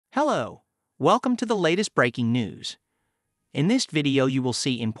Hello, welcome to the latest breaking news. In this video you will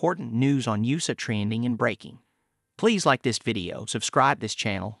see important news on USA trending and breaking. Please like this video, subscribe this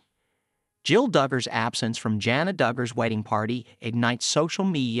channel. Jill Duggar's absence from Jana Duggar's wedding party ignites social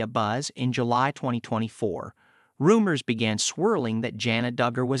media buzz in July 2024. Rumors began swirling that Jana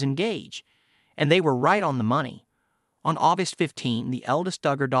Duggar was engaged, and they were right on the money. On August 15, the eldest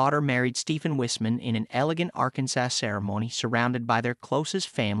Duggar daughter married Stephen Wissman in an elegant Arkansas ceremony surrounded by their closest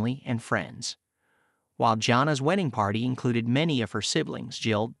family and friends. While Jana's wedding party included many of her siblings,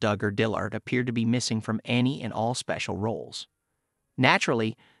 Jill Duggar Dillard appeared to be missing from any and all special roles.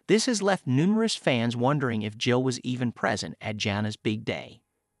 Naturally, this has left numerous fans wondering if Jill was even present at Jana's big day.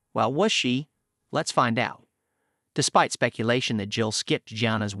 Well, was she? Let's find out. Despite speculation that Jill skipped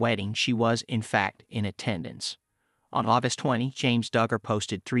Jana's wedding, she was, in fact, in attendance. On August 20, James Duggar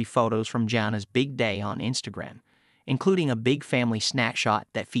posted 3 photos from Jana's big day on Instagram, including a big family snapshot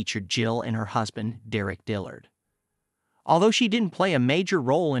that featured Jill and her husband, Dillard. Although she didn't play a major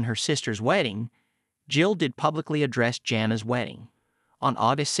role in her sister's wedding, Jill did publicly address Jana's wedding. On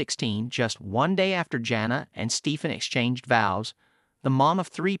August 16, just one day after Jana and Stephen exchanged vows, the mom of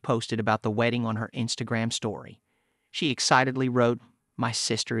 3 posted about the wedding on her Instagram story. She excitedly wrote, "My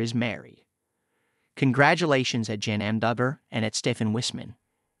sister is married." Congratulations at Jana Duggar and at Stephen Wissman.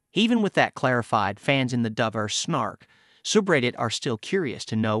 Even with that clarified, fans in the Duggar snark subreddit are still curious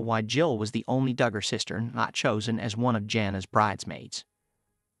to know why Jill was the only Duggar sister not chosen as one of Jana's bridesmaids.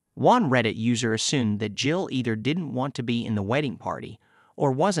 One Reddit user assumed that Jill either didn't want to be in the wedding party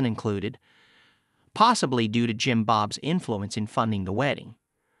or wasn't included, possibly due to Jim Bob's influence in funding the wedding.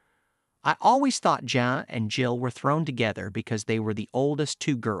 I always thought Jana and Jill were thrown together because they were the oldest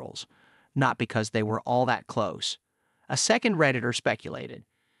 2 girls, not because they were all that close, a second Redditor speculated.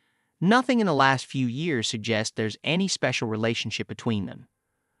 Nothing in the last few years suggests there's any special relationship between them.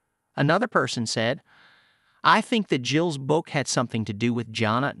 Another person said, "I think that Jill's book had something to do with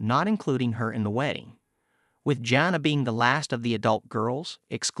Jana not including her in the wedding. With Jana being the last of the adult girls,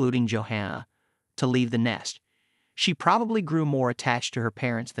 excluding Johanna, to leave the nest, she probably grew more attached to her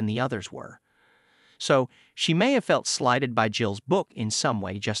parents than the others were. So she may have felt slighted by Jill's book in some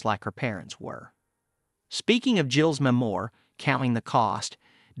way, just like her parents were." Speaking of Jill's memoir, Counting the Cost,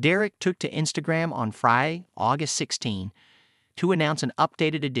 Derek took to Instagram on Friday, August 16, to announce an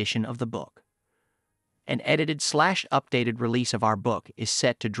updated edition of the book. An edited/updated release of our book is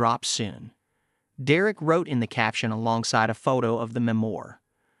set to drop soon. Derek wrote in the caption alongside a photo of the memoir.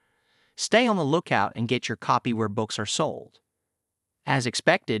 Stay on the lookout and get your copy where books are sold. As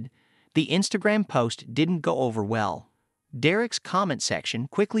expected, the Instagram post didn't go over well. Derek's comment section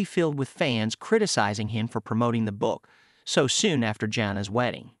quickly filled with fans criticizing him for promoting the book so soon after Jana's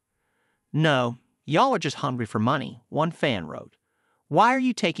wedding. "No, y'all are just hungry for money," one fan wrote. "Why are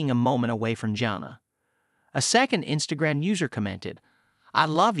you taking a moment away from Jana?" A second Instagram user commented, "I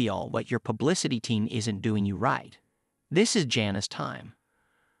love y'all, but your publicity team isn't doing you right. This is Jana's time."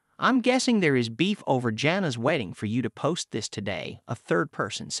 "I'm guessing there is beef over Jana's wedding for you to post this today," a third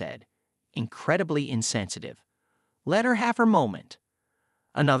person said. "Incredibly insensitive. Let her have her moment."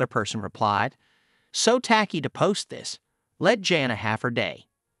 Another person replied, "So tacky to post this. Let Jana have her day.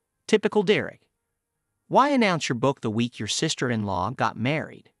 Typical Derek. Why announce your book the week your sister-in-law got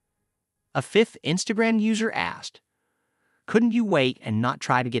married?" A fifth Instagram user asked, "Couldn't you wait and not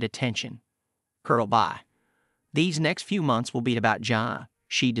try to get attention? Curl by. These next few months will be about Jana.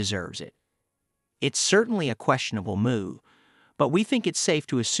 She deserves it." It's certainly a questionable move, but we think it's safe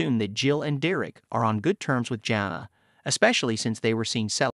to assume that Jill and Derek are on good terms with Jana, especially since they were seen celebrating